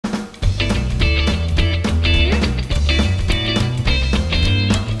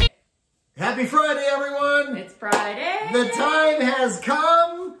Friday. The time has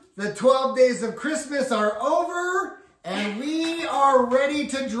come. The 12 days of Christmas are over. And we are ready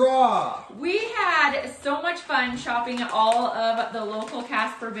to draw. We had so much fun shopping at all of the local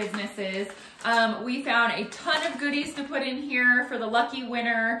Casper businesses. We found a ton of goodies to put in here for the lucky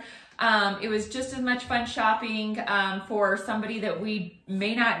winner. It was just as much fun shopping for somebody that we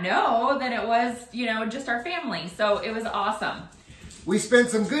may not know than it was, you know, just our family. So it was awesome. We spent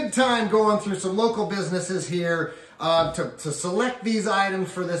some good time going through some local businesses here to select these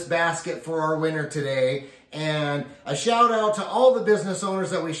items for this basket for our winner today. And a shout out to all the business owners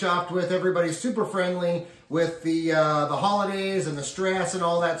that we shopped with. Everybody's super friendly with the holidays and the stress and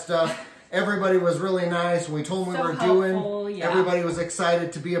all that stuff. Everybody was really nice. When we told them we were doing, yeah. Everybody was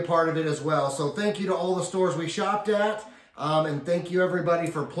excited to be a part of it as well. So thank you to all the stores we shopped at. And thank you everybody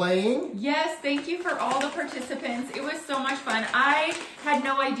for playing. Yes, thank you for all the participants. It was so much fun. I had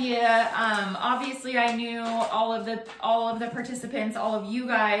no idea. Obviously, I knew all of the participants, all of you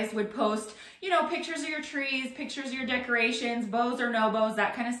guys would post, you know, pictures of your trees, pictures of your decorations, bows or no bows,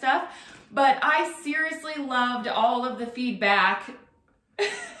 that kind of stuff. But I seriously loved all of the feedback.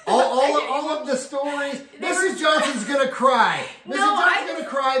 all of the stories. Mrs. Johnson's gonna cry. Mrs. Johnson's gonna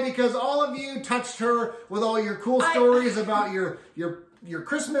cry because all of you touched her with all your cool stories about your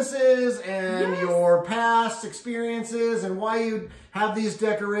Christmases and your past experiences and why you have these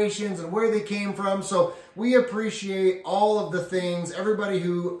decorations and where they came from. So we appreciate all of the things, everybody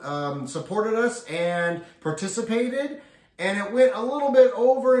who supported us and participated. And it went a little bit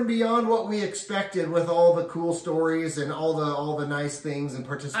over and beyond what we expected with all the cool stories and all the nice things and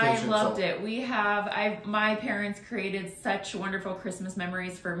participation. I loved it. My parents created such wonderful Christmas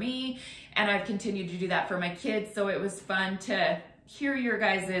memories for me, and I've continued to do that for my kids. So it was fun to hear your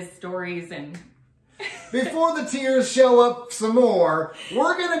guys' stories. And before the tears show up some more,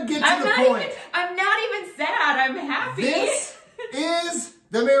 we're gonna get to the point. I'm not even sad. I'm happy. This is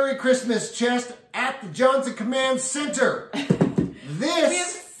the Merry Christmas chest at the Johnson Command Center.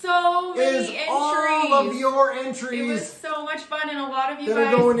 This so many is entries. all of your entries. It was so much fun, and a lot of you that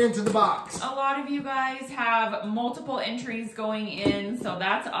guys are going into the box. A lot of you guys have multiple entries going in, so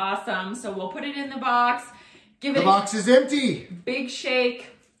that's awesome. So we'll put it in the box. The box is empty. Big shake.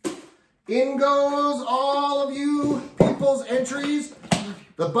 In goes all of you people's entries.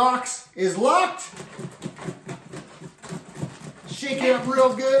 The box is locked. Shake it up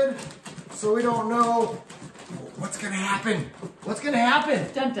real good so we don't know what's gonna happen. What's gonna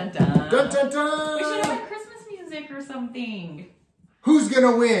happen? Dun dun dun. Dun dun dun. We should have Christmas music or something. Who's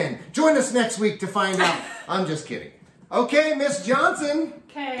gonna win? Join us next week to find out. I'm just kidding. Okay, Miss Johnson.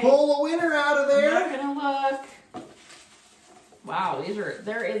 Okay. Pull a winner out of there. I'm not gonna look. Wow,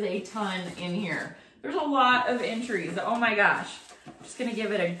 there is a ton in here. There's a lot of entries. Oh my gosh. I'm just gonna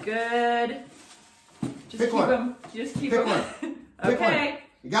give it a good. Just Pick one. Them. Just keep Pick them. one. Okay. Pick one.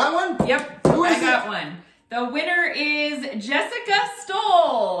 You got one? Yep. Who is I got one. The winner is Jessica Stoll.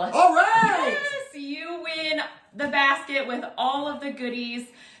 All right. Yes, you win the basket with all of the goodies.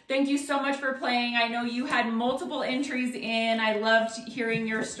 Thank you so much for playing. I know you had multiple entries in. I loved hearing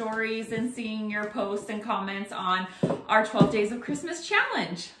your stories and seeing your posts and comments on our 12 Days of Christmas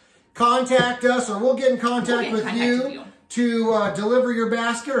challenge. Contact us or we'll get in contact with you to deliver your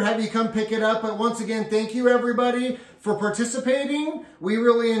basket or have you come pick it up. But once again, thank you everybody for participating. We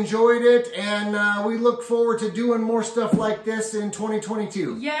really enjoyed it, and we look forward to doing more stuff like this in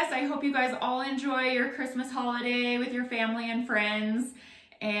 2022. Yes, I hope you guys all enjoy your Christmas holiday with your family and friends,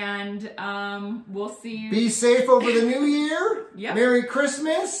 and we'll see you. Be safe over the new year. Yep. Merry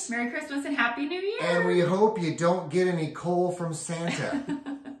Christmas. Merry Christmas and Happy New Year. And we hope you don't get any coal from Santa.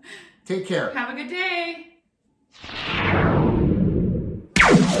 Take care. Have a good day.